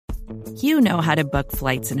You know how to book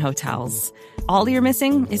flights and hotels. All you're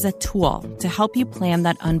missing is a tool to help you plan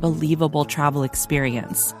that unbelievable travel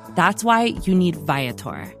experience. That's why you need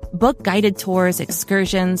Viator. Book guided tours,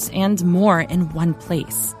 excursions, and more in one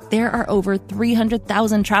place. There are over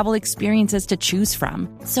 300,000 travel experiences to choose from,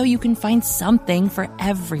 so you can find something for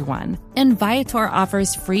everyone. And Viator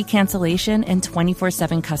offers free cancellation and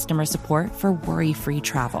 24/7 customer support for worry-free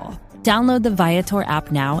travel. Download the Viator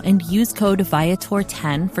app now and use code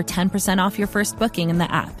Viator10 for 10% off your first booking in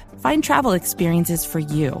the app. Find travel experiences for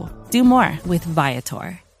you. Do more with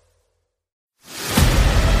Viator.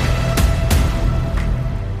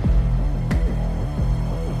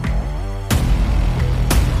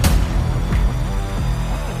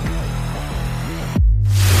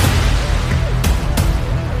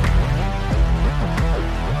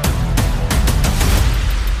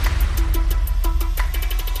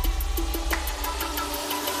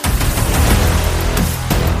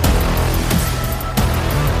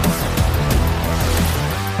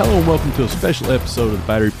 Hello and welcome to a special episode of the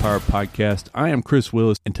Battery Power Podcast. I am Chris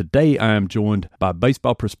Willis, and today I am joined by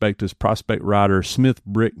Baseball Prospectus prospect writer Smith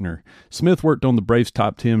Brickner. Smith worked on the Braves'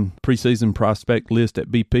 top 10 preseason prospect list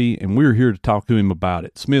at BP, and we're here to talk to him about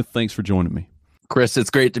it. Smith, thanks for joining me. Chris, it's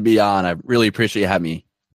great to be on. I really appreciate you having me.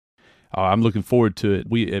 I'm looking forward to it.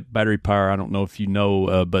 We at Battery Power, I don't know if you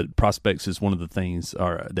know, but prospects is one of the things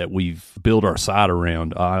that we've built our site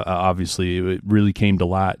around. Obviously, it really came to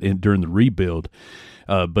light during the rebuild.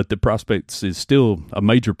 But the prospects is still a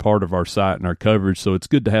major part of our site and our coverage, so it's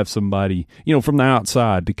good to have somebody, from the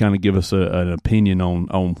outside to kind of give us an opinion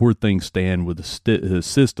on where things stand with the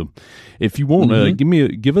system. If you want,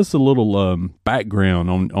 give us a little background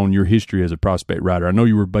on your history as a prospect writer. I know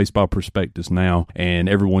you were Baseball Prospectus now, and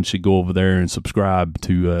everyone should go over there and subscribe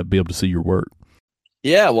to be able to see your work.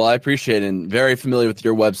 Yeah, well, I appreciate it, and very familiar with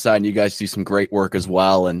your website, and you guys do some great work as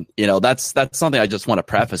well. And, that's something I just want to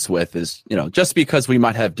preface with is, just because we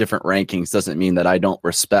might have different rankings doesn't mean that I don't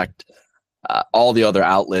respect all the other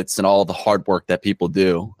outlets and all the hard work that people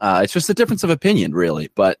do. It's just a difference of opinion, really.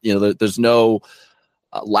 But, there's no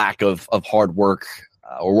lack of hard work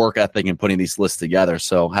or work ethic in putting these lists together.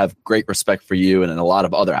 So have great respect for you and a lot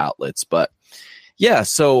of other outlets. But, yeah,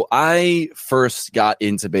 so I first got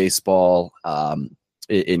into baseball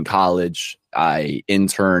in college. I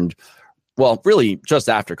interned, really just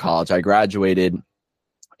after college. I graduated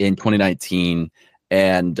in 2019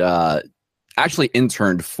 and actually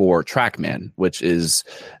interned for TrackMan, which is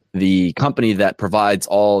the company that provides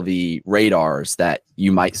all the radars that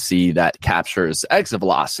you might see that captures exit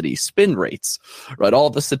velocity, spin rates, right? All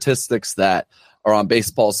the statistics that are on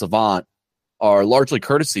Baseball Savant are largely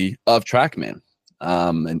courtesy of TrackMan.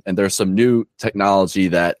 And there's some new technology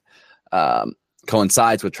that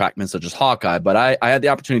coincides with TrackMan, such as Hawkeye, but I had the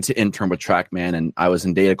opportunity to intern with TrackMan, and I was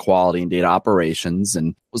in data quality and data operations,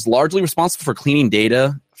 and was largely responsible for cleaning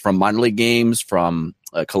data from minor league games, from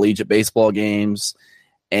collegiate baseball games,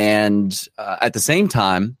 and at the same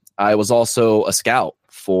time, I was also a scout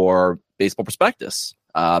for Baseball Prospectus.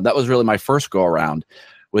 That was really my first go around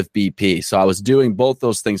with BP. So I was doing both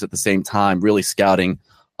those things at the same time, really scouting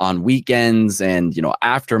on weekends and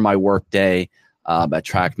after my work day at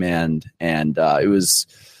TrackMan, and it was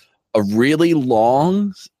a really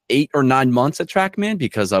long 8 or 9 months at TrackMan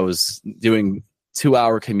because I was doing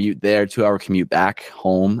 2-hour commute there, 2-hour commute back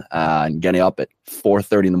home, and getting up at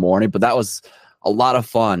 4:30 in the morning. But that was a lot of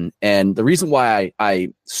fun, and the reason why I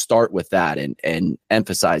start with that and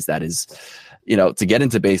emphasize that is, to get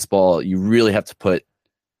into baseball, you really have to put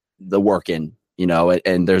the work in,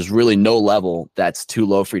 and there's really no level that's too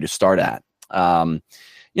low for you to start at.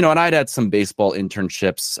 And I'd had some baseball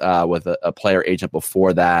internships with a player agent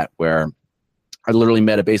before that, where I literally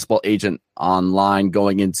met a baseball agent online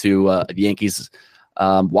going into the Yankees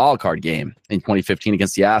wild card game in 2015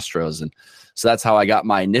 against the Astros. And so that's how I got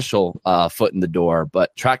my initial foot in the door.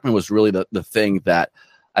 But TrackMan was really the thing that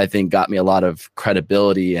I think got me a lot of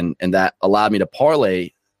credibility, and that allowed me to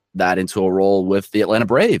parlay that into a role with the Atlanta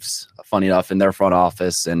Braves, funny enough, in their front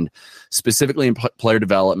office, and specifically in player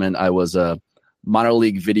development. I was a minor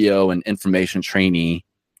league video and information trainee.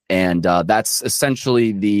 And that's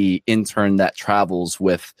essentially the intern that travels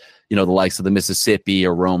with, the likes of the Mississippi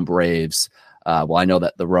or Rome Braves. I know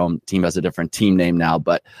that the Rome team has a different team name now,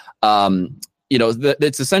 but,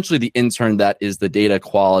 it's essentially the intern that is the data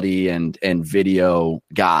quality and video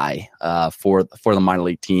guy for the minor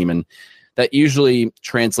league team. And that usually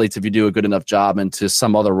translates, if you do a good enough job, into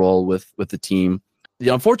some other role with the team. The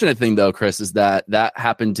unfortunate thing, though, Chris, is that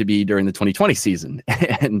happened to be during the 2020 season.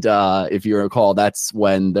 And if you recall, that's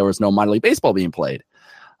when there was no minor league baseball being played.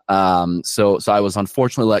 So I was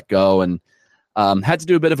unfortunately let go. And Had to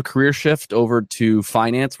do a bit of a career shift over to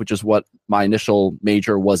finance, which is what my initial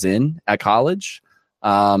major was in at college.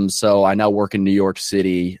 So I now work in New York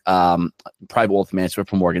City, private wealth management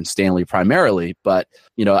for Morgan Stanley primarily. But,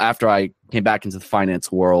 after I came back into the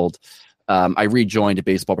finance world, I rejoined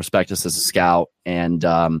Baseball Prospectus as a scout and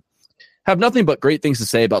have nothing but great things to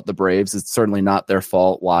say about the Braves. It's certainly not their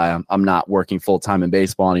fault why I'm not working full-time in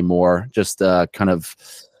baseball anymore. Just kind of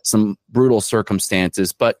some brutal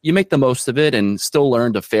circumstances, but you make the most of it and still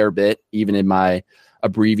learned a fair bit, even in my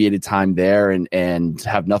abbreviated time there, and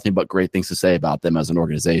have nothing but great things to say about them as an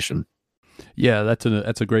organization. Yeah, that's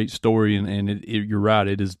a great story, and you're right.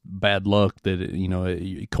 It is bad luck that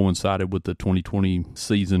it coincided with the 2020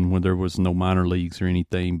 season when there was no minor leagues or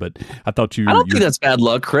anything. But I thought I don't think that's bad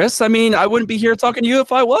luck, Chris. I mean, I wouldn't be here talking to you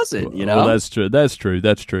if I wasn't. Well, that's true. That's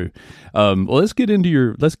true. Well, let's get into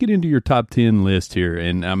your top 10 list here,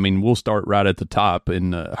 and I mean, we'll start right at the top.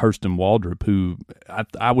 And Hurston Waldrop, who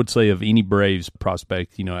I would say of any Braves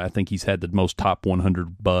prospect, I think he's had the most top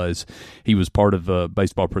 100 buzz. He was part of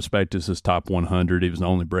Baseball Prospectus's top 100. He was the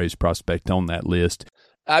only Braves prospect on that list.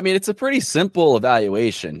 I mean, it's a pretty simple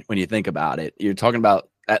evaluation when you think about it. You're talking about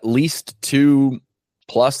at least 2+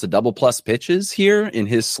 to double plus pitches here in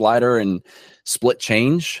his slider and split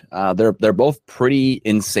change. They're both pretty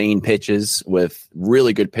insane pitches with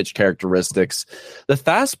really good pitch characteristics. The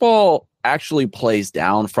fastball actually plays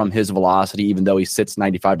down from his velocity, even though he sits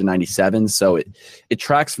 95 to 97. So it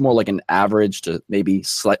tracks more like an average to maybe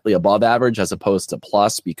slightly above average as opposed to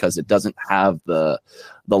plus, because it doesn't have the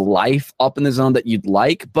life up in the zone that you'd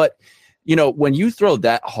like. But, when you throw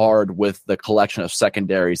that hard with the collection of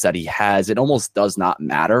secondaries that he has, it almost does not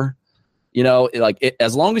matter.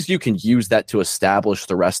 As long as you can use that to establish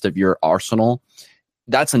the rest of your arsenal,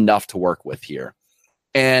 that's enough to work with here.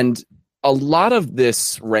 And a lot of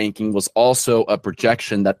this ranking was also a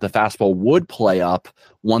projection that the fastball would play up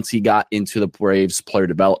once he got into the Braves player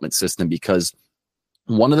development system, because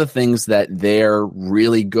one of the things that they're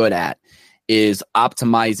really good at is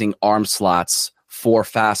optimizing arm slots for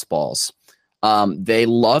fastballs. They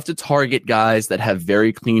love to target guys that have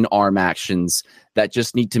very clean arm actions that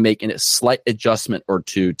just need to make a slight adjustment or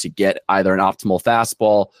two to get either an optimal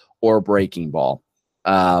fastball or breaking ball.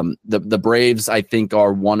 The Braves, I think,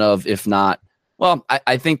 are one of, if not, well,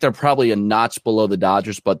 I think they're probably a notch below the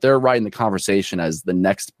Dodgers, but they're right in the conversation as the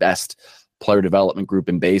next best player development group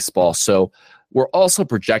in baseball. So we're also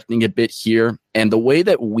projecting a bit here. And the way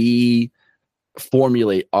that we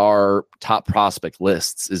formulate our top prospect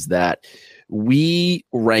lists is that we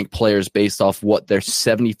rank players based off what their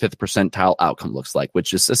 75th percentile outcome looks like,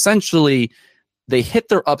 which is essentially they hit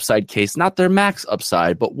their upside case, not their max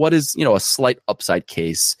upside, but what is, a slight upside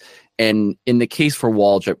case. And in the case for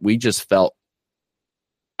Waldrop, we just felt,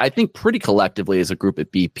 I think pretty collectively as a group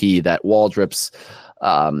at BP, that Waldrop's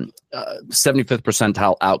 75th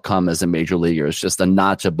percentile outcome as a major leaguer is just a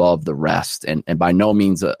notch above the rest, and by no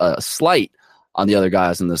means a slight on the other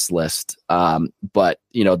guys in this list. But,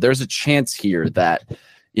 there's a chance here that,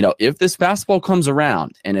 if this fastball comes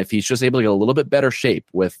around and if he's just able to get a little bit better shape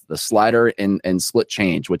with the slider and split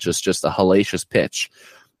change, which is just a hellacious pitch,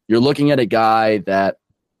 you're looking at a guy that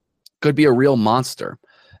could be a real monster.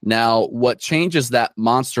 Now, what changes that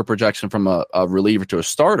monster projection from a reliever to a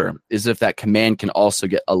starter is if that command can also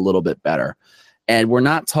get a little bit better. And we're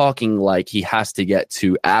not talking like he has to get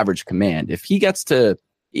to average command. If he gets to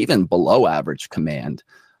even below average command,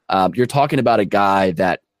 you're talking about a guy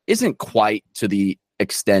that isn't quite to the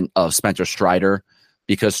extent of Spencer Strider,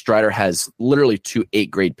 because Strider has literally 2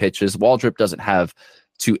 8-grade pitches. Waldrop doesn't have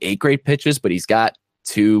 2 8-grade pitches, but he's got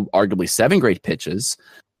 2 arguably 7-grade pitches.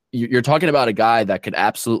 You're talking about a guy that could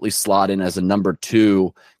absolutely slot in as a number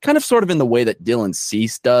 2, kind of sort of in the way that Dylan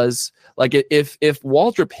Cease does. Like if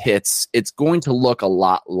Waldrop hits, it's going to look a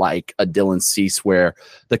lot like a Dylan Cease, where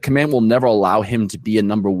the command will never allow him to be a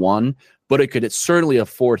number 1, but it could certainly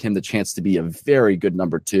afford him the chance to be a very good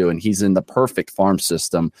number 2. And he's in the perfect farm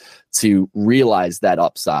system to realize that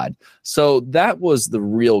upside. So that was the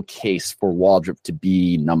real case for Waldrop to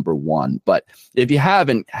be number 1. But if you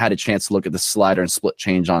haven't had a chance to look at the slider and split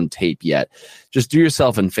change on tape yet, just do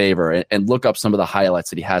yourself a favor and look up some of the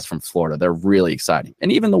highlights that he has from Florida. They're really exciting.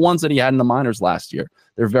 And even the ones that he had in the minors last year,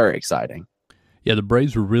 they're very exciting. Yeah, the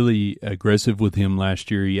Braves were really aggressive with him last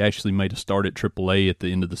year. He actually made a start at AAA at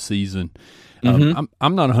the end of the season. I'm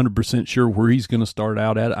not 100% sure where he's going to start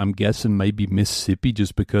out at. I'm guessing maybe Mississippi,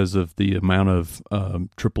 just because of the amount of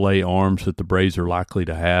AAA arms that the Braves are likely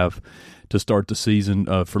to have to start the season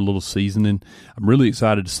for a little seasoning. I'm really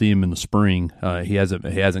excited to see him in the spring. He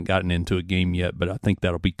hasn't gotten into a game yet, but I think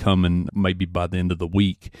that'll be coming maybe by the end of the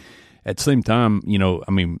week. at the same time, you know,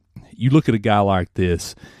 I mean, you look at a guy like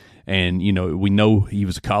this, and you know, we know he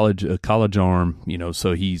was a college arm, you know,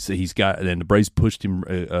 so he's got, and the Braves pushed him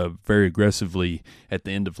very aggressively at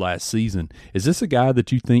the end of last season. Is this a guy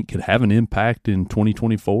that you think could have an impact in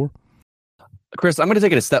 2024? Chris, I'm going to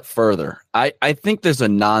take it a step further. I think there's a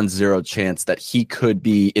non-zero chance that he could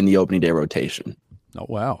be in the opening day rotation. Oh,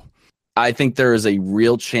 wow. I think there is a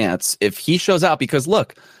real chance if he shows out, because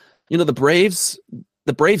look, you know, the Braves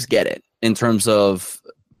get it in terms of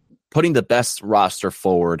putting the best roster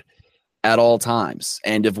forward at all times.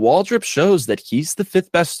 And if Waldrop shows that he's the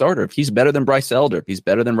fifth best starter, if he's better than Bryce Elder, if he's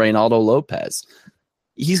better than Reynaldo Lopez,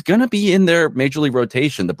 he's going to be in their major league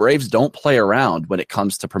rotation. The Braves don't play around when it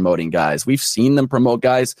comes to promoting guys. We've seen them promote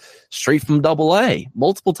guys straight from Double-A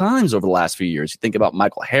multiple times over the last few years. You think about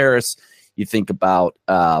Michael Harris, you think about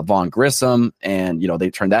Vaughn Grissom, and, you know,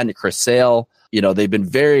 they turned that into Chris Sale. You know, they've been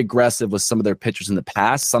very aggressive with some of their pitchers in the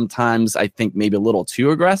past. Sometimes I think maybe a little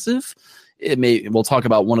too aggressive. We'll talk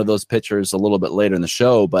about one of those pitchers a little bit later in the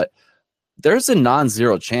show, but there's a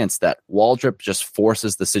non-zero chance that Waldrop just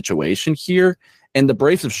forces the situation here. And the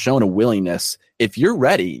Braves have shown a willingness. If you're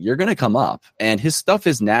ready, you're going to come up. And his stuff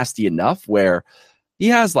is nasty enough where he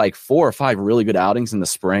has like 4 or 5 really good outings in the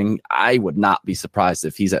spring. I would not be surprised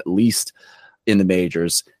if he's at least in the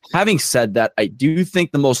majors. Having said that, I do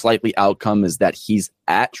think the most likely outcome is that he's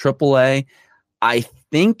at AAA. I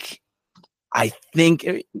think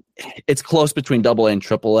it's close between Double-A and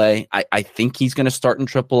AAA. I think he's going to start in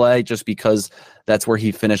AAA just because that's where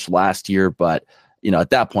he finished last year. But, you know,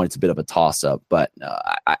 at that point, it's a bit of a toss-up. But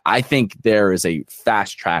I think there is a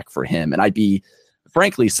fast track for him. And I'd be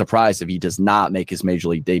frankly surprised if he does not make his major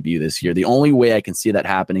league debut this year. The only way I can see that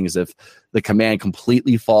happening is if the command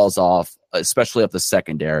completely falls off, especially up the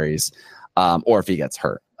secondaries, or if he gets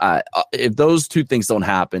hurt. If those two things don't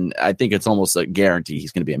happen, I think it's almost a guarantee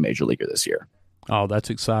he's going to be a major leaguer this year. Oh, that's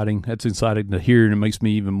exciting. That's exciting to hear, and it makes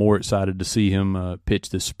me even more excited to see him pitch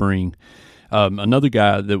this spring. Another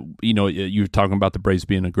guy that, you know, you were talking about the Braves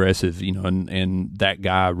being aggressive, you know, and that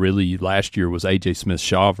guy really last year was A.J.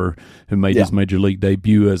 Smith-Shawver, who made his major league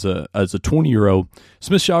debut as a 20-year-old.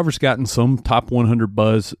 Smith-Shawver's gotten some top 100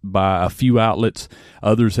 buzz by a few outlets.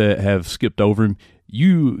 Others have skipped over him.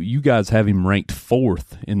 You guys have him ranked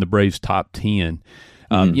 4th in the Braves top 10.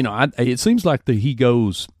 You know, it seems like that he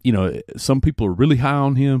goes, you know, some people are really high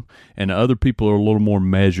on him and other people are a little more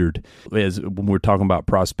measured. As when we're talking about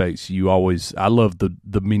prospects, I love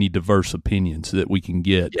the many diverse opinions that we can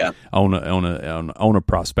get on a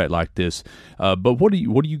prospect like this. But what do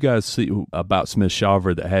you guys see about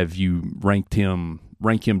Smith-Shawver that have you rank him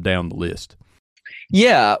down the list?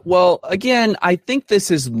 Yeah, well, again, I think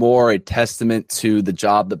this is more a testament to the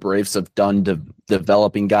job the Braves have done to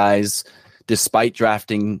developing guys, despite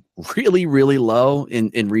drafting really, really low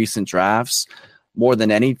in recent drafts. More than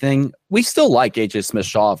anything, we still like A.J.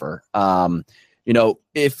 Smith-Shawver. You know,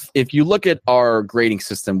 if you look at our grading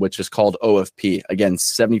system, which is called OFP, again,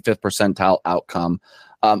 75th percentile outcome,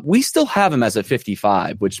 we still have him as a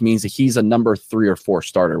 55, which means that he's a number 3 or 4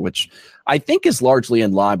 starter, which I think is largely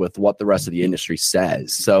in line with what the rest of the industry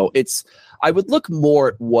says. So I would look more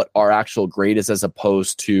at what our actual grade is as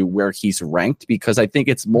opposed to where he's ranked, because I think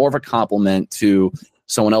it's more of a compliment to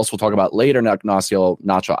someone else we'll talk about later, Ignacio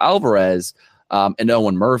Nacho Alvarez and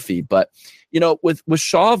Owen Murphy. But, you know, with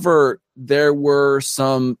Shawver, there were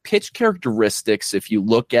some pitch characteristics, if you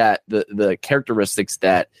look at the characteristics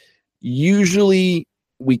that usually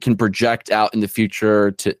we can project out in the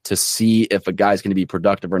future to see if a guy's going to be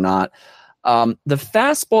productive or not. The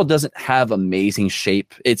fastball doesn't have amazing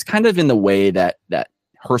shape. It's kind of in the way that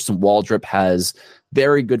Hurston Waldrop has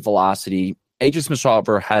very good velocity. A.J.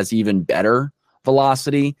 Smith-Shawver has even better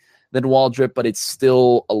velocity than Waldrop, but it's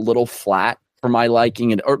still a little flat for my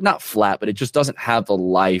liking, or not flat, but it just doesn't have the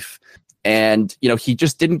life. And, you know, he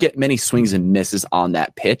just didn't get many swings and misses on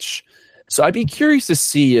that pitch. So I'd be curious to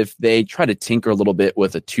see if they try to tinker a little bit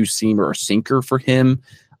with a 2-seamer or sinker for him.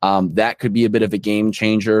 That could be a bit of a game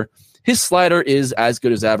changer. His slider is as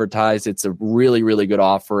good as advertised. It's a really, really good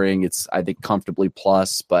offering. It's, I think, comfortably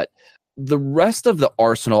plus, but the rest of the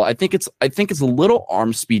arsenal, I think it's a little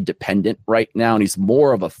arm speed dependent right now, and he's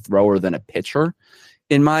more of a thrower than a pitcher,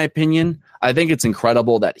 in my opinion. I think it's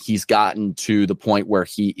incredible that he's gotten to the point where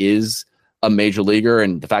he is a major leaguer,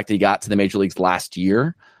 and the fact that he got to the major leagues last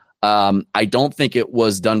year. I don't think it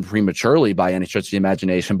was done prematurely by any stretch of the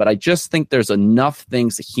imagination, but I just think there's enough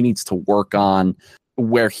things that he needs to work on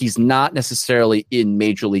where he's not necessarily in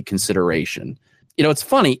major league consideration. You know, it's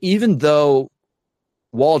funny, even though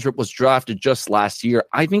Waldrop was drafted just last year,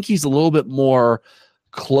 I think he's a little bit more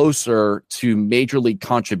closer to major league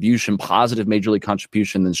contribution, positive major league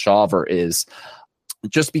contribution than Shawver is,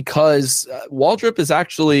 just because Waldrop has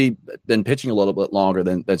actually been pitching a little bit longer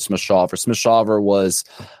than Smith-Shawver. Smith-Shawver was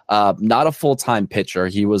not a full-time pitcher.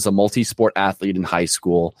 He was a multi-sport athlete in high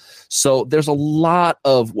school. So there's a lot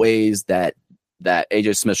of ways that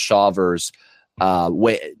AJ Smith-Shawver's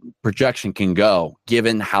projection can go,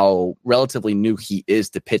 given how relatively new he is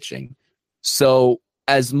to pitching. So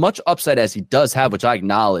as much upside as he does have, which I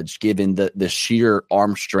acknowledge, given the sheer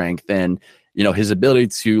arm strength and his ability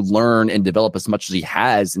to learn and develop as much as he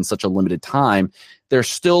has in such a limited time, there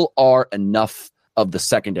still are enough of the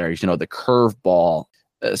secondaries, the curveball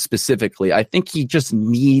specifically. I think he just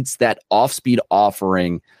needs that off-speed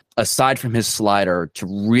offering aside from his slider to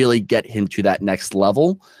really get him to that next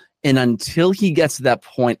level. And until he gets to that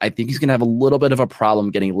point, I think he's going to have a little bit of a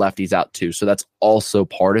problem getting lefties out too. So that's also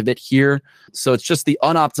part of it here. So it's just the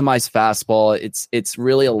unoptimized fastball. It's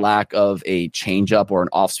really a lack of a changeup or an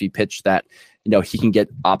off-speed pitch that, he can get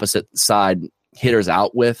opposite side hitters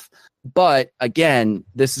out with. But again,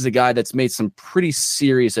 this is a guy that's made some pretty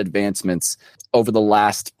serious advancements over the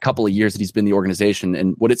last couple of years that he's been in the organization.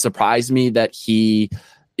 And would it surprise me that he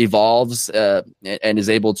evolves and is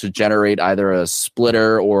able to generate either a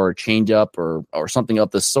splitter or a changeup or something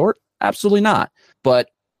of the sort? Absolutely not.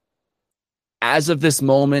 But as of this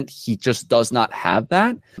moment, he just does not have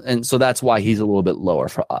that. And so that's why he's a little bit lower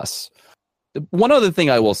for us. One other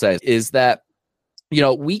thing I will say is that,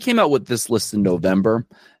 we came out with this list in November.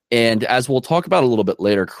 And as we'll talk about a little bit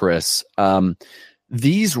later, Chris,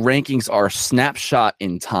 these rankings are a snapshot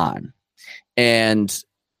in time. And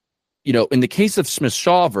in the case of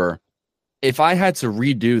Smith-Shawver, if I had to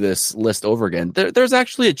redo this list over again, there's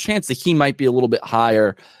actually a chance that he might be a little bit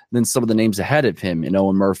higher than some of the names ahead of him,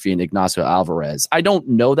 Owen Murphy and Ignacio Alvarez. I don't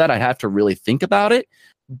know that. I'd have to really think about it.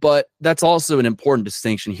 But that's also an important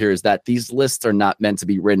distinction here, is that these lists are not meant to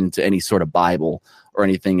be written into any sort of Bible or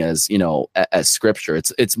anything as scripture.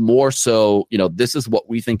 It's more so, this is what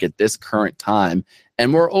we think at this current time.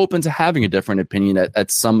 And we're open to having a different opinion at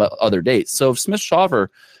some other date. So if Smith-Shawver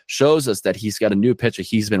shows us that he's got a new pitch that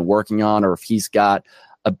he's been working on, or if he's got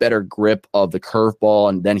a better grip of the curveball,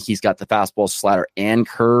 and then he's got the fastball, slider, and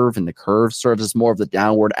curve, and the curve serves as more of the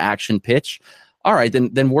downward action pitch, all right,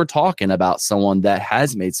 then we're talking about someone that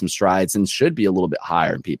has made some strides and should be a little bit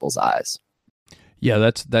higher in people's eyes. Yeah,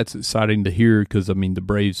 that's exciting to hear, because, the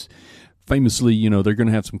Braves famously, they're going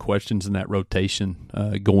to have some questions in that rotation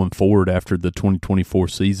going forward after the 2024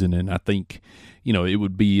 season. And I think, it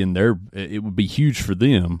would be huge for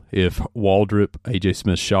them if Waldrop, AJ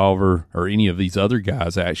Smith-Shawver, or any of these other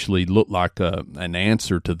guys actually look like an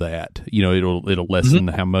answer to that. It'll lessen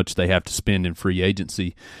how much they have to spend in free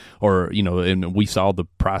agency, or, and we saw the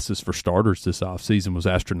prices for starters this offseason was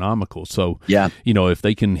astronomical. So, yeah, if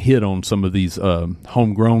they can hit on some of these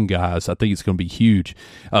homegrown guys, I think it's going to be huge.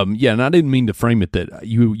 And I didn't mean to frame it that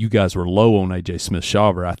you guys were low on AJ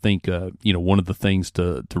Smith-Shawver. I think, one of the things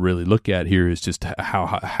to really look at here is just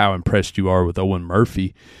how impressed you are with Owen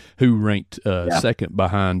Murphy, who ranked second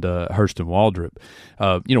behind Hurston Waldrop.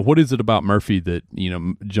 What is it about Murphy that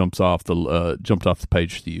jumped off the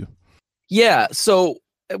page to you? Yeah, so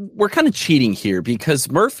we're kind of cheating here because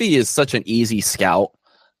Murphy is such an easy scout,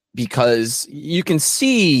 because you can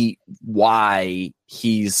see why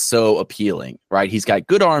he's so appealing, right? He's got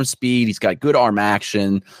good arm speed, he's got good arm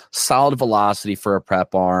action, solid velocity for a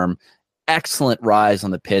prep arm, excellent rise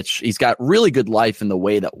on the pitch. He's got really good life in the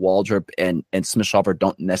way that Waldrop and Smith-Shawver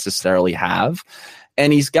don't necessarily have.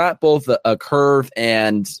 And he's got both a curve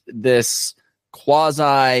and this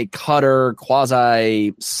quasi cutter,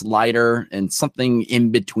 quasi slider, and something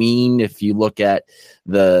in between if you look at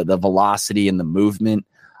the velocity and the movement.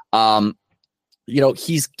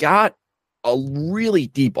 He's got a really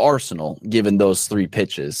deep arsenal given those three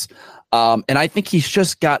pitches. And I think he's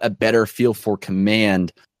just got a better feel for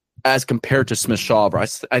command as compared to Smith-Shawver.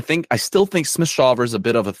 I still think Smith-Shawver is a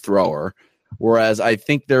bit of a thrower, whereas I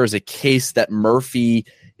think there is a case that Murphy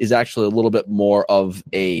is actually a little bit more of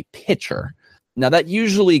a pitcher. Now, that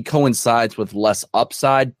usually coincides with less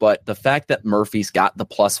upside, but the fact that Murphy's got the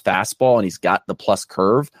plus fastball and he's got the plus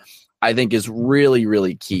curve, I think is really,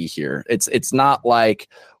 really key here. It's not like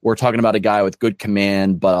we're talking about a guy with good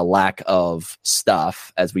command, but a lack of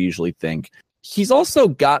stuff, as we usually think. He's also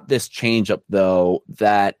got this changeup, though,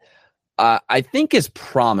 that I think is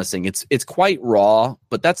promising. It's quite raw,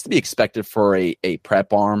 but that's to be expected for a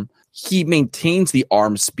prep arm. He maintains the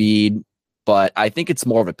arm speed, but I think it's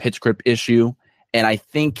more of a pitch grip issue. And I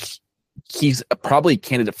think he's probably a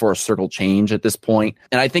candidate for a circle change at this point.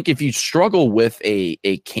 And I think if you struggle with a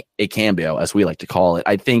cambio, as we like to call it,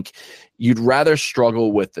 I think you'd rather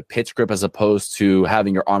struggle with the pitch grip as opposed to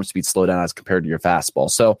having your arm speed slow down as compared to your fastball.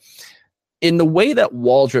 So in the way that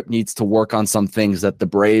Waldrop needs to work on some things that the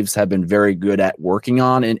Braves have been very good at working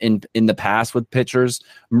on in the past with pitchers,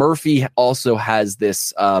 Murphy also has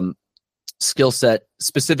this skill set,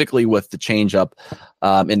 specifically with the changeup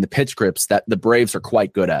and the pitch grips, that the Braves are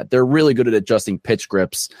quite good at. They're really good at adjusting pitch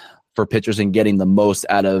grips for pitchers and getting the most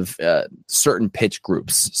out of certain pitch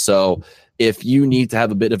groups. So if you need to have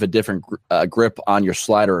a bit of a different grip on your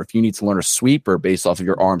slider, or if you need to learn a sweeper based off of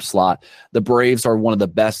your arm slot, the Braves are one of the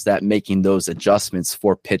best at making those adjustments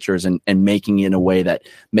for pitchers and making it in a way that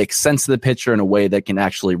makes sense to the pitcher in a way that can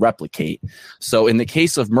actually replicate. So in the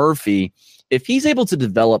case of Murphy, if he's able to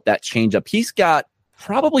develop that changeup, he's got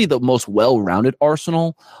probably the most well-rounded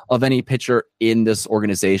arsenal of any pitcher in this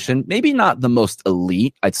organization. Maybe not the most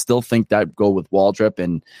elite. I'd still think that I'd go with Waldrop.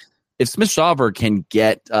 And if Smith-Shawver can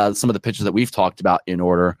get some of the pitches that we've talked about in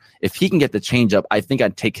order, if he can get the changeup, I think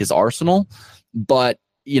I'd take his arsenal. But,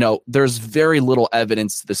 there's very little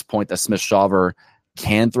evidence to this point that Smith-Shawver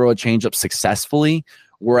can throw a changeup successfully,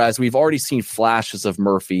 whereas we've already seen flashes of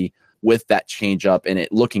Murphy with that changeup and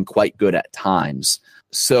it looking quite good at times.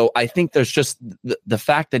 So I think there's just the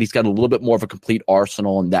fact that he's got a little bit more of a complete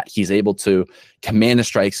arsenal and that he's able to command a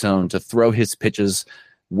strike zone, to throw his pitches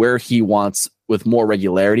where he wants with more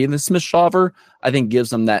regularity than Smith-Shawver, I think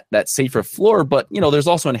gives him that safer floor. But, there's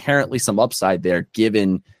also inherently some upside there,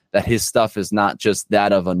 given that his stuff is not just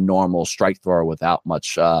that of a normal strike thrower without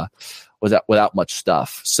much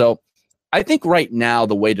stuff. So I think right now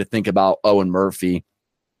the way to think about Owen Murphy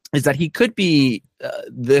is that he could be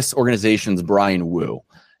this organization's Brian Wu,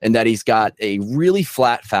 and that he's got a really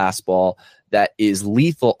flat fastball that is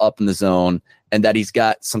lethal up in the zone, and that he's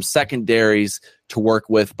got some secondaries to work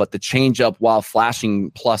with, but the changeup, while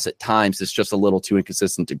flashing plus at times, is just a little too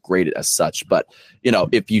inconsistent to grade it as such. But,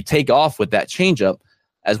 if you take off with that changeup,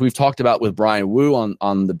 as we've talked about with Brian Wu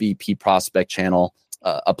on the BP Prospect channel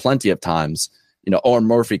plenty of times, Owen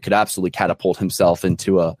Murphy could absolutely catapult himself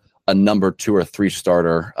into a number 2 or 3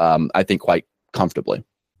 starter, I think quite comfortably.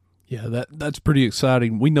 Yeah, that's pretty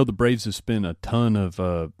exciting. We know the Braves have spent a ton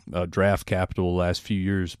of draft capital the last few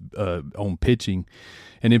years on pitching.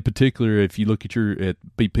 And in particular, if you look at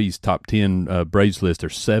BP's top 10 Braves list,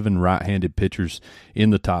 there's 7 right-handed pitchers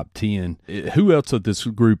in the top 10. Who else of this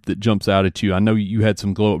group that jumps out at you? I know you had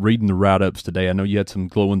some reading the write-ups today. I know you had some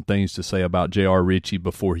glowing things to say about J.R. Ritchie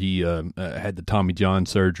before he had the Tommy John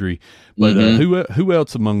surgery. But who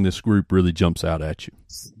else among this group really jumps out at you?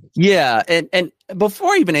 Yeah, and before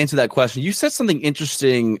I even answer that question, you said something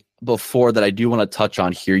interesting before that I do want to touch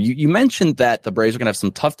on here. You mentioned that the Braves are going to have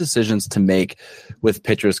some tough decisions to make with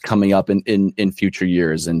pitchers coming up in future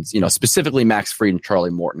years, and specifically Max Fried and Charlie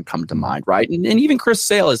Morton come to mind, right? And even Chris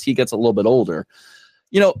Sale as he gets a little bit older.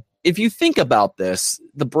 If you think about this,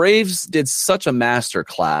 the Braves did such a master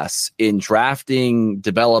class in drafting,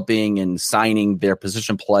 developing, and signing their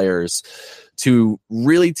position players to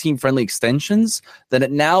really team-friendly extensions that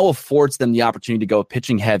it now affords them the opportunity to go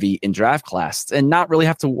pitching heavy in draft class and not really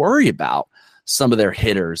have to worry about some of their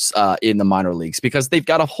hitters in the minor leagues, because they've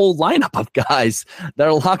got a whole lineup of guys that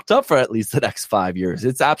are locked up for at least the next 5 years.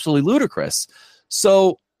 It's absolutely ludicrous.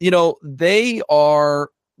 So, they are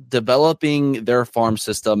developing their farm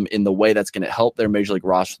system in the way that's going to help their major league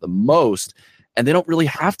roster the most, and they don't really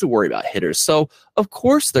have to worry about hitters. So, of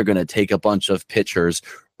course, they're going to take a bunch of pitchers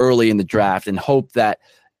early in the draft and hope that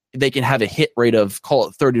they can have a hit rate of, call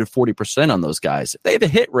it 30 to 40% on those guys. If they have a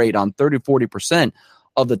hit rate on 30 to 40%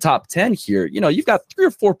 of the top 10 here, you've got 3 or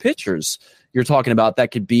 4 pitchers you're talking about that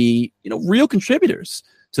could be, real contributors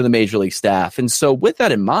to the major league staff. And so with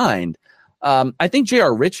that in mind, I think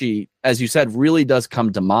J.R. Ritchie, as you said, really does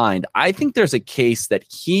come to mind. I think there's a case that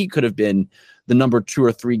he could have been the number 2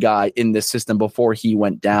 or 3 guy in this system before he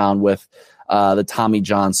went down with the Tommy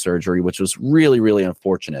John surgery, which was really, really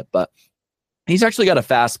unfortunate. But he's actually got a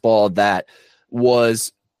fastball that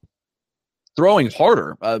was being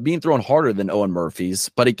thrown harder than Owen Murphy's.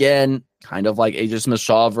 But again, kind of like AJ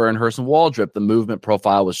Smith-Shawver and Hurston Waldrop, the movement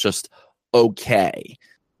profile was just okay.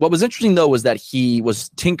 What was interesting, though, was that he was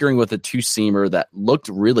tinkering with a 2-seamer that looked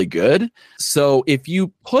really good. So if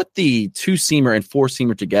you put the 2-seamer and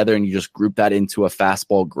 4-seamer together and you just group that into a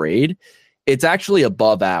fastball grade, it's actually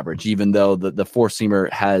above average, even though the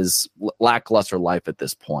 4-seamer has lackluster life at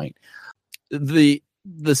this point. The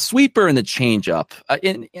sweeper and the changeup,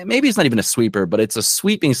 and maybe it's not even a sweeper, but it's a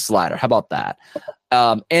sweeping slider. How about that?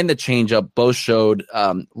 And the changeup both showed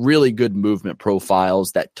really good movement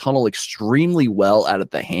profiles that tunnel extremely well out of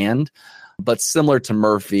the hand. But similar to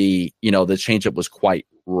Murphy, the changeup was quite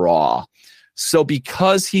raw. So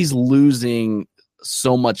because he's losing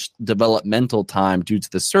so much developmental time due to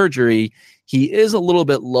the surgery, he is a little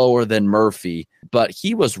bit lower than Murphy, but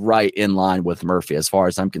he was right in line with Murphy as far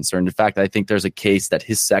as I'm concerned. In fact, I think there's a case that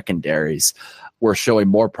his secondaries were showing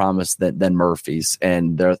more promise than Murphy's,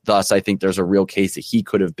 and thus I think there's a real case that he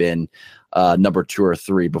could have been number 2 or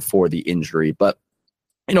 3 before the injury. But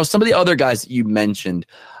some of the other guys that you mentioned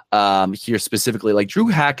here specifically, like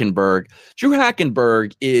Drew Hackenberg. Drew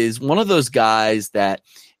Hackenberg is one of those guys that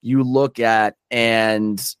you look at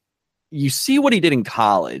and you see what he did in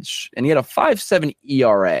college, and he had a 5.7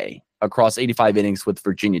 ERA across 85 innings with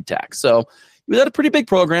Virginia Tech. So he was at a pretty big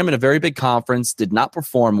program in a very big conference, did not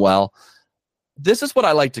perform well. This is what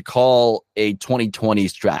I like to call a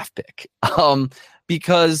 2020s draft pick.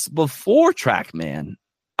 Because before TrackMan,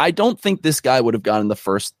 I don't think this guy would have gone in the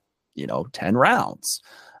first, 10 rounds.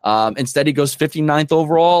 Instead, he goes 59th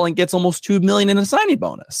overall and gets almost $2 million in a signing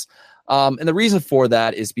bonus. And the reason for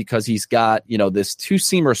that is because he's got, this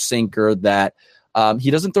 2-seamer sinker that he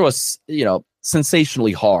doesn't throw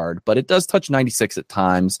sensationally hard, but it does touch 96 at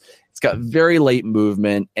times. It's got very late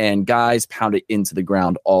movement, and guys pound it into the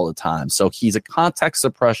ground all the time. So he's a contact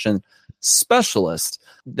suppression specialist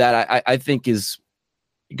that I think is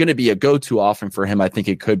going to be a go-to often for him. I think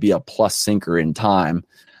it could be a plus sinker in time.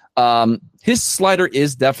 His slider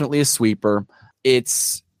is definitely a sweeper.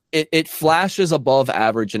 It flashes above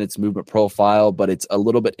average in its movement profile, but it's a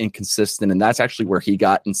little bit inconsistent, and that's actually where he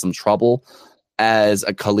got in some trouble as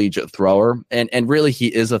a collegiate thrower. And really, he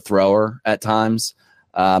is a thrower at times,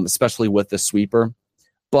 especially with the sweeper.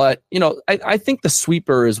 But, I think the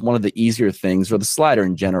sweeper is one of the easier things, or the slider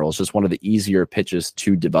in general is just one of the easier pitches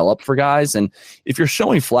to develop for guys. And if you're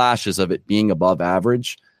showing flashes of it being above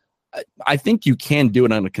average, I think you can do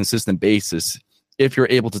it on a consistent basis if you're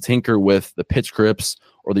able to tinker with the pitch grips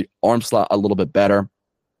or the arm slot a little bit better.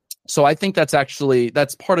 So I think that's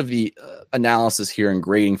part of the analysis here and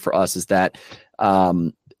grading for us is that,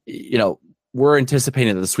 we're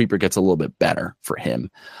anticipating that the sweeper gets a little bit better for him.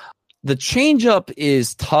 The changeup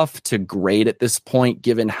is tough to grade at this point,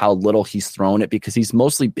 given how little he's thrown it, because he's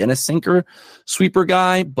mostly been a sinker sweeper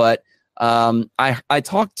guy. But I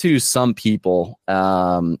talked to some people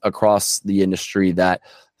across the industry that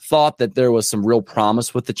thought that there was some real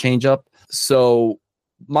promise with the changeup. So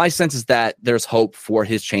my sense is that there's hope for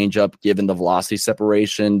his changeup, given the velocity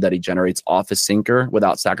separation that he generates off his sinker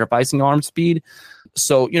without sacrificing arm speed.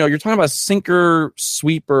 So, you're talking about a sinker,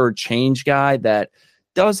 sweeper, change guy that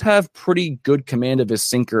does have pretty good command of his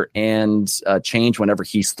sinker and change whenever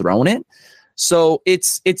he's thrown it. So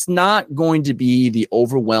it's not going to be the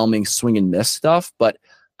overwhelming swing and miss stuff, but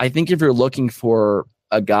I think if you're looking for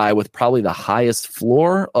a guy with probably the highest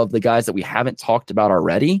floor of the guys that we haven't talked about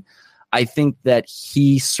already, I think that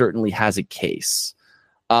he certainly has a case.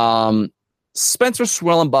 Spencer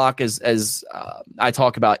Schwellenbach, as I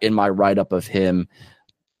talk about in my write-up of him,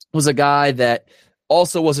 was a guy that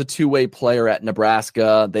also was a two-way player at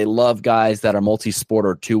Nebraska. They love guys that are multi-sport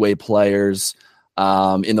or two-way players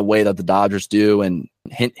in the way that the Dodgers do. And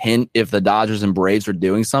hint, hint, if the Dodgers and Braves are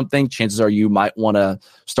doing something, chances are you might want to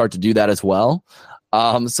start to do that as well.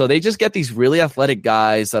 So they just get these really athletic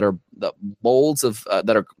guys that are the molds of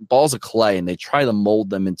that are balls of clay, and they try to mold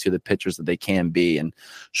them into the pitchers that they can be. And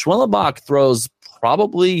Schwellenbach throws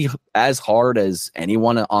probably as hard as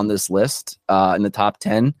anyone on this list in the top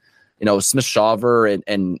 10. Smith-Shawver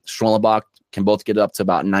and Schwellenbach can both get up to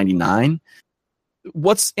about 99.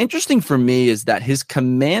 What's interesting for me is that the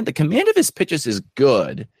command of his pitches is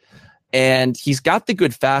good, and he's got the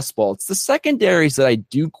good fastball. It's the secondaries that I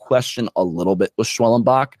do question a little bit with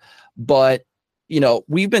Schwellenbach, but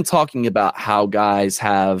we've been talking about how guys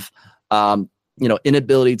have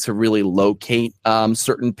inability to really locate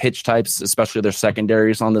certain pitch types, especially their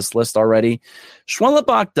secondaries on this list already.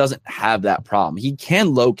 Schwellenbach doesn't have that problem. He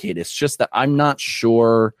can locate. It's just that I'm not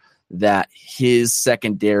sure that his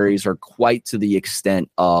secondaries are quite to the extent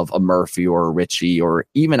of a Murphy or a Ritchie or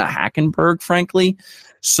even a Hackenberg, frankly.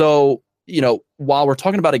 So, while we're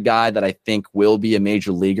talking about a guy that I think will be a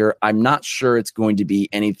major leaguer, I'm not sure it's going to be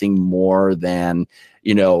anything more than,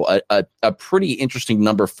 a pretty interesting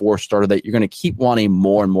number 4 starter that you're going to keep wanting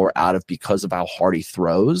more and more out of because of how hard he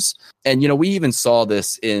throws. And, we even saw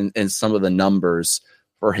this in some of the numbers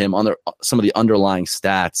for him on some of the underlying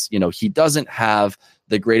stats. He doesn't have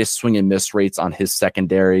the greatest swing and miss rates on his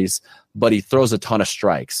secondaries, but he throws a ton of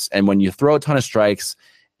strikes. And when you throw a ton of strikes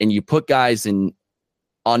and you put guys in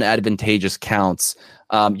unadvantageous counts,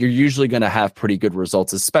 you're usually going to have pretty good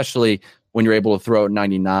results, especially when you're able to throw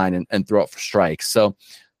 99 and throw it for strikes. So,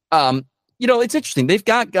 it's interesting. They've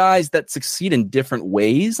got guys that succeed in different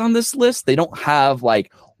ways on this list. They don't have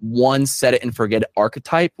like one set it and forget it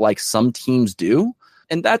archetype like some teams do.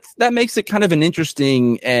 And that makes it kind of an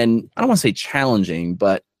interesting, and I don't want to say challenging,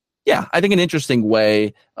 but yeah, I think an interesting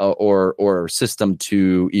way or system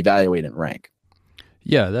to evaluate and rank.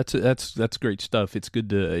 Yeah, that's great stuff. It's good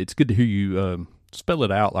to hear you spell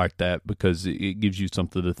it out like that, because it gives you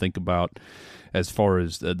something to think about as far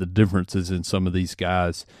as the differences in some of these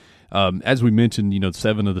guys. As we mentioned,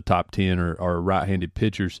 7 of the top 10 are right-handed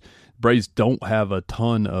pitchers. Braves don't have a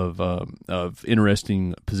ton of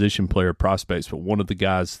interesting position player prospects, but one of the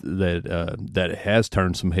guys that has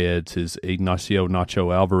turned some heads is Ignacio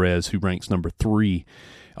Nacho Alvarez, who ranks number 3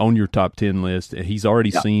 on your top 10 list. He's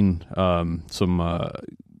already seen some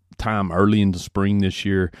time early in the spring this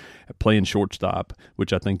year playing shortstop,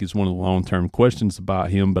 which I think is one of the long-term questions about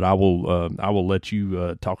him, but I will let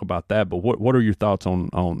you talk about that. But what are your thoughts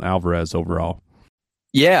on Alvarez overall?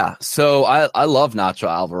 Yeah, so I love Nacho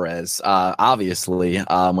Alvarez. Obviously,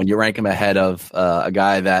 when you rank him ahead of a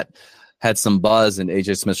guy that had some buzz in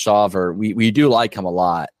AJ Smith-Shawver, we do like him a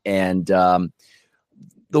lot. And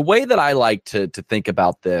the way that I like to think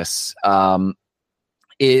about this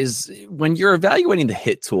is when you're evaluating the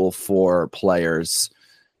hit tool for players,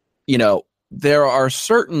 there are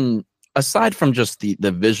certain, aside from just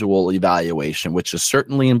the visual evaluation, which is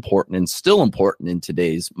certainly important and still important in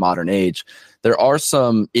today's modern age, there are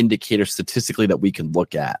some indicators statistically that we can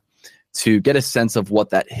look at to get a sense of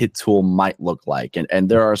what that hit tool might look like. And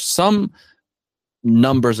there are some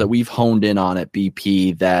numbers that we've honed in on at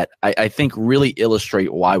BP that I think really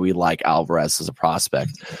illustrate why we like Alvarez as a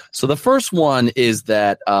prospect. So the first one is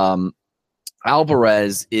that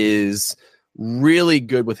Alvarez is really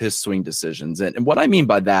good with his swing decisions. And what I mean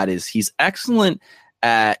by that is he's excellent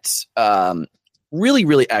at really,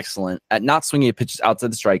 really excellent at not swinging at pitches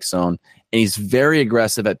outside the strike zone. And he's very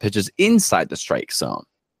aggressive at pitches inside the strike zone.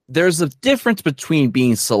 There's a difference between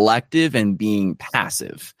being selective and being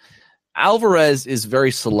passive. Alvarez is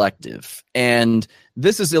very selective, and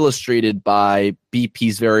this is illustrated by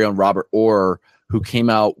BP's very own Robert Orr, who came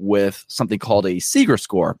out with something called a Seager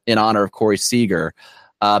score in honor of Corey Seager,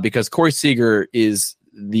 because Corey Seager is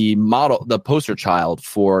the poster child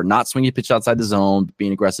for not swinging a pitch outside the zone,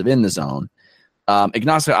 being aggressive in the zone.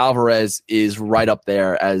 Ignacio Alvarez is right up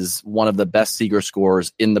there as one of the best Seager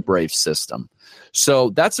scores in the Braves system. So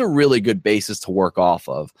that's a really good basis to work off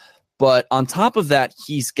of. But on top of that,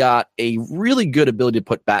 he's got a really good ability to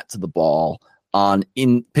put bat to the ball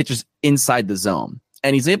in pitches inside the zone.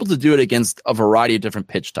 And he's able to do it against a variety of different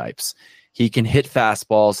pitch types. He can hit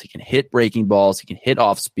fastballs, he can hit breaking balls, he can hit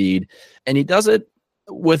off speed, and he does it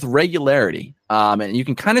with regularity. And you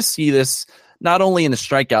can kind of see this not only in the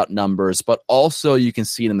strikeout numbers, but also you can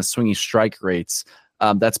see it in the swinging strike rates.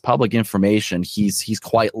 That's public information. He's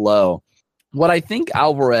quite low. What I think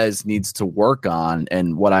Alvarez needs to work on,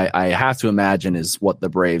 and what I have to imagine is what the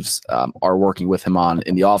Braves are working with him on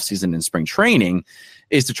in the offseason and spring training,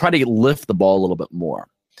 is to try to lift the ball a little bit more.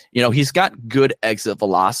 He's got good exit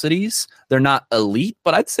velocities. They're not elite,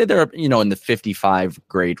 but I'd say they're, in the 55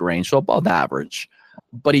 grade range, so above average.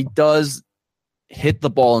 But he does hit the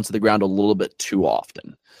ball into the ground a little bit too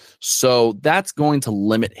often. So that's going to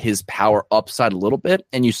limit his power upside a little bit.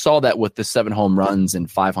 And you saw that with the 7 home runs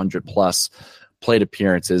and 500 plus plate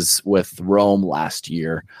appearances with Rome last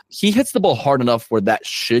year. He hits the ball hard enough where that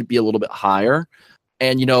should be a little bit higher.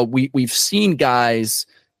 And, we've seen guys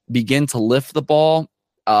begin to lift the ball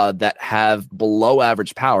that have below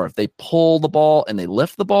average power. If they pull the ball and they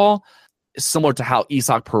lift the ball, similar to how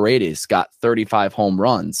Isaac Paredes got 35 home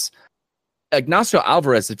runs. Ignacio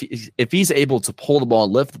Alvarez, if he's able to pull the ball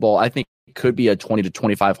and lift the ball, I think he could be a 20 to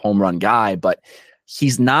 25 home run guy, but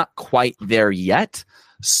he's not quite there yet.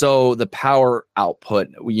 So the power output,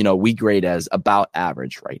 we grade as about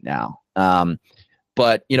average right now.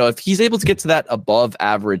 But, if he's able to get to that above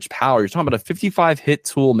average power, you're talking about a 55 hit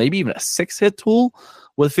tool, maybe even a 6 hit tool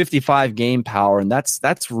with 55 game power. And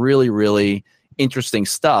that's really, really interesting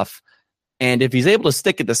stuff. And if he's able to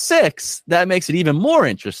stick at the 6, that makes it even more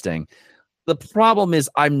interesting. The problem is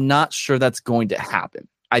I'm not sure that's going to happen.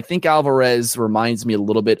 I think Alvarez reminds me a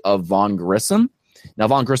little bit of Vaughn Grissom. Now,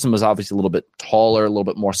 Vaughn Grissom was obviously a little bit taller, a little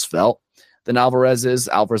bit more svelte than Alvarez is.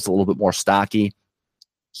 Alvarez is a little bit more stocky.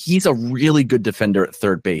 He's a really good defender at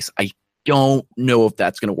third base. I don't know if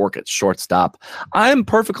that's going to work at shortstop. I'm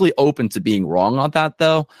perfectly open to being wrong on that,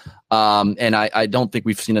 though. And I don't think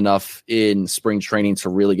we've seen enough in spring training to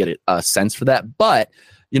really get a sense for that. But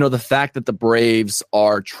the fact that the Braves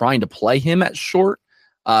are trying to play him at short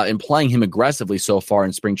and playing him aggressively so far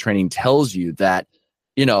in spring training tells you that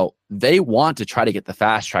they want to try to get the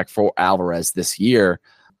fast track for Alvarez this year,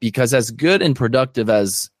 because as good and productive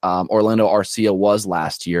as Orlando Arcia was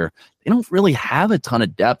last year, they don't really have a ton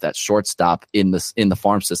of depth at shortstop in the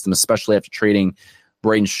farm system, especially after trading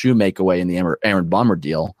Braden Shoemake away in the Aaron Bummer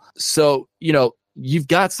deal. So, you've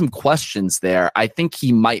got some questions there. I think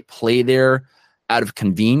he might play there out of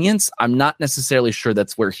convenience. I'm not necessarily sure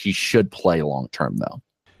that's where he should play long term, though.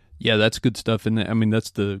 Yeah, that's good stuff. And I mean,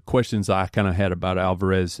 that's the questions I kind of had about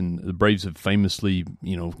Alvarez. And the Braves have famously,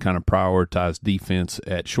 kind of prioritized defense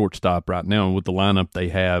at shortstop right now. And with the lineup they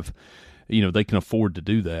have, they can afford to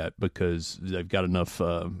do that because they've got enough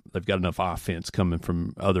offense coming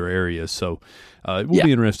from other areas. So it will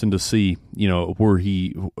be interesting to see, where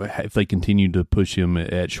if they continue to push him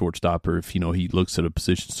at shortstop, or if, he looks at a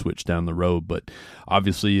position switch down the road. But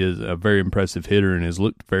obviously is a very impressive hitter and has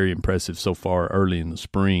looked very impressive so far early in the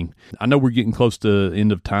spring. I know we're getting close to the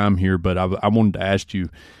end of time here, but I wanted to ask you,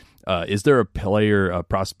 is there a player, a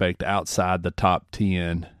prospect outside the top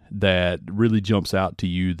 10 that really jumps out to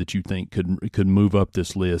you that you think could move up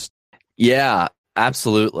this list? Yeah,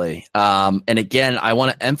 absolutely. And again, I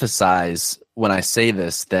want to emphasize when I say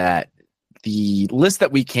this that the list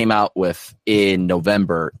that we came out with in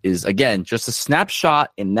November is, again, just a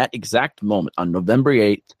snapshot in that exact moment on November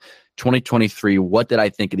 8th, 2023. What did I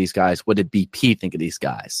think of these guys? What did BP think of these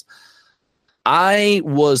guys? I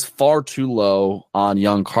was far too low on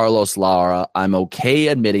young Carlos Lara. I'm okay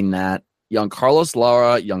admitting that. Young Carlos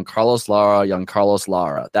Lara, young Carlos Lara, young Carlos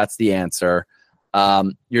Lara. That's the answer.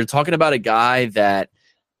 You're talking about a guy that,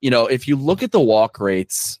 if you look at the walk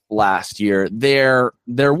rates last year, they're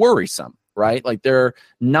worrisome, right? Like, they're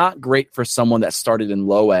not great for someone that started in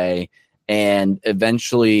low A and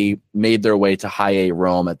eventually made their way to high A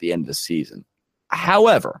Rome at the end of the season.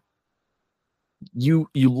 However, you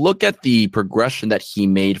look at the progression that he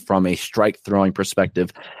made from a strike throwing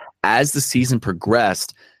perspective as the season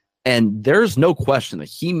progressed, and there's no question that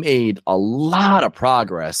he made a lot of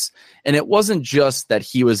progress. And it wasn't just that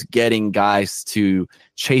he was getting guys to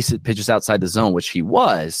chase it pitches outside the zone, which he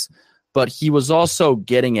was, but he was also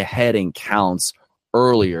getting ahead in counts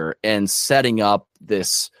earlier and setting up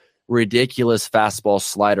this ridiculous fastball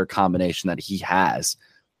slider combination that he has.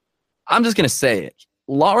 I'm just going to say it.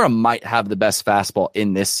 Lara might have the best fastball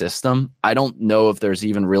in this system. I don't know if there's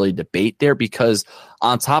even really debate there, because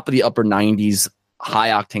on top of the upper 90s, high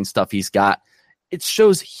octane stuff he's got, it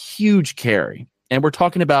shows huge carry. And we're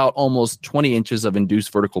talking about almost 20 inches of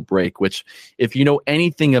induced vertical break, which, if you know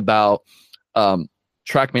anything about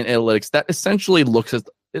TrackMan analytics, that essentially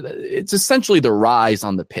it's essentially the rise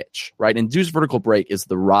on the pitch, right? Induced vertical break is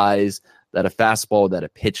the rise that a fastball, that a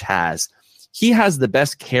pitch has. He has the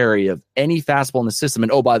best carry of any fastball in the system.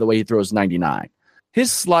 And oh, by the way, he throws 99.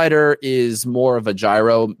 His slider is more of a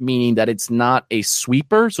gyro, meaning that it's not a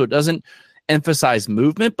sweeper. So it doesn't emphasize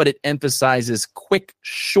movement, but it emphasizes quick,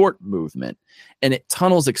 short movement, and it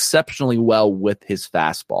tunnels exceptionally well with his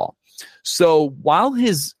fastball. So while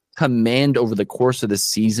his command over the course of the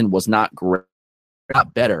season was not great,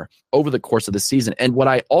 got better over the course of the season. And what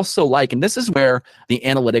I also like, and this is where the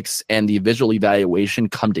analytics and the visual evaluation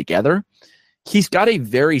come together, he's got a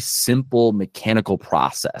very simple mechanical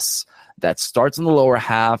process that starts in the lower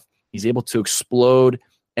half. He's able to explode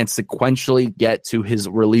and sequentially get to his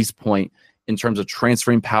release point in terms of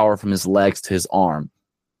transferring power from his legs to his arm.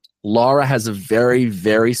 Lara has a very,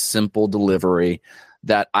 very simple delivery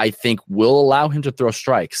that I think will allow him to throw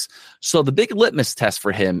strikes. So the big litmus test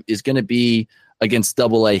for him is going to be against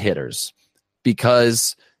AA hitters,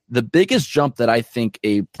 because the biggest jump that I think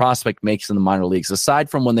a prospect makes in the minor leagues, aside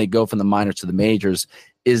from when they go from the minors to the majors,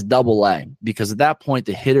 is AA, because at that point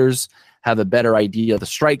the hitters have a better idea of the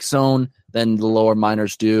strike zone than the lower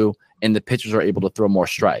minors do, and the pitchers are able to throw more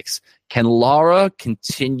strikes. Can Lara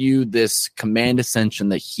continue this command ascension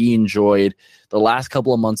that he enjoyed the last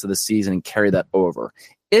couple of months of the season and carry that over?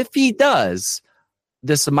 If he does,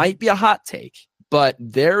 this might be a hot take, but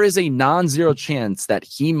there is a non-zero chance that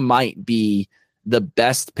he might be the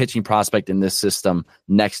best pitching prospect in this system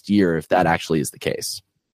next year, if that actually is the case.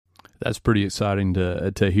 That's pretty exciting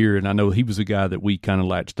to hear. And I know he was a guy that we kind of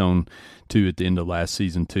latched on to at the end of last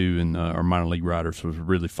season too, and our minor league writers was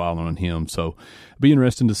really following him. So it'll be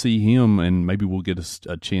interesting to see him, and maybe we'll get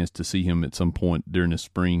a chance to see him at some point during the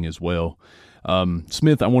spring as well.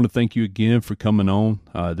 Smith, I want to thank you again for coming on.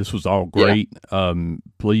 This was all great. Yeah.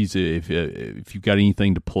 Please, if you've got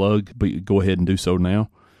anything to plug, go ahead and do so now.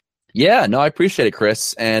 Yeah, no, I appreciate it,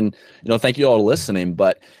 Chris. And, thank you all for listening.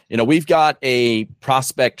 But, we've got a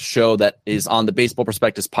prospect show that is on the Baseball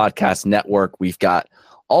Prospectus Podcast Network. We've got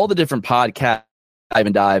all the different podcasts, Dive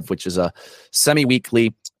and Dive, which is a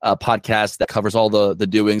semi-weekly podcast that covers all the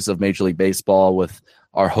doings of Major League Baseball with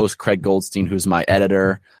our host, Craig Goldstein, who's my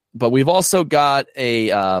editor. But we've also got a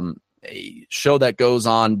show that goes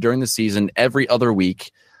on during the season every other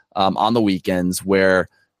week on the weekends, where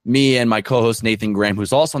me and my co-host Nathan Graham,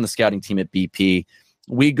 who's also on the scouting team at BP,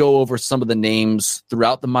 we go over some of the names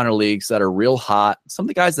throughout the minor leagues that are real hot, some of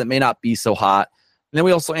the guys that may not be so hot. And then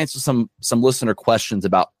we also answer some listener questions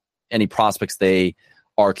about any prospects they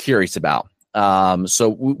are curious about. So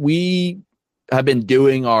we have been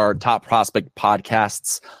doing our top prospect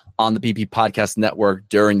podcasts on the BP Podcast Network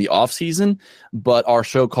during the off season, but our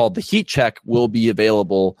show called The Heat Check will be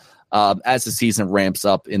available as the season ramps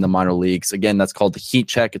up in the minor leagues. Again, that's called The Heat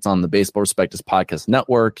Check. It's on the Baseball Prospectus Podcast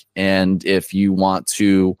Network. And if you want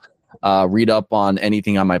to read up on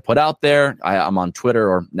anything I might put out there, I'm on Twitter,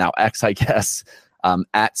 or now X, I guess,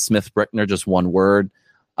 at Smith Brickner, just one word.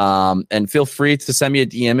 And feel free to send me a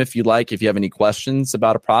DM if you like. If you have any questions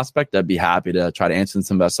about a prospect, I'd be happy to try to answer them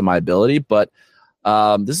to the best of my ability. But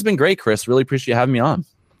this has been great, Chris. Really appreciate you having me on.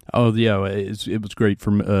 Oh, yeah, it was great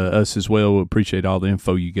for us as well. We appreciate all the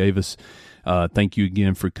info you gave us. Thank you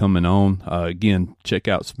again for coming on. Again, check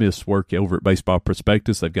out Smith's work over at Baseball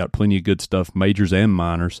Prospectus. They've got plenty of good stuff, majors and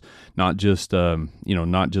minors, not just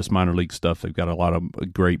not just minor league stuff. They've got a lot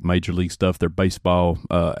of great major league stuff. Their baseball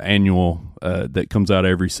annual that comes out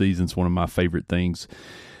every season is one of my favorite things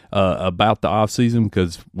about the off season,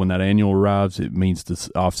 because when that annual arrives, it means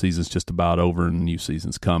the off season's just about over and the new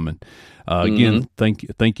season's coming. Again,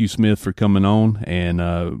 thank you, Smith, for coming on, and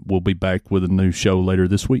we'll be back with a new show later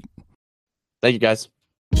this week. Thank you, guys.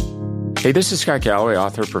 Hey, this is Scott Galloway,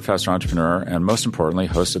 author, professor, entrepreneur, and most importantly,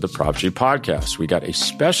 host of the Prop G podcast. We got a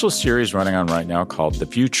special series running on right now called The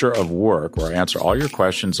Future of Work, where I answer all your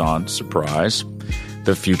questions on, surprise,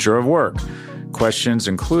 the future of work. Questions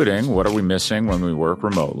including, what are we missing when we work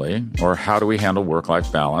remotely? Or how do we handle work-life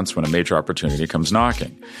balance when a major opportunity comes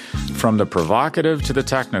knocking? From the provocative to the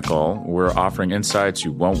technical, we're offering insights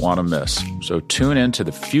you won't want to miss. So tune in to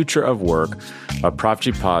The Future of Work, a Prop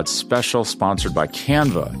G Pod special sponsored by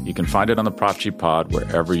Canva. You can find it on the Prop G Pod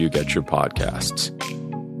wherever you get your podcasts.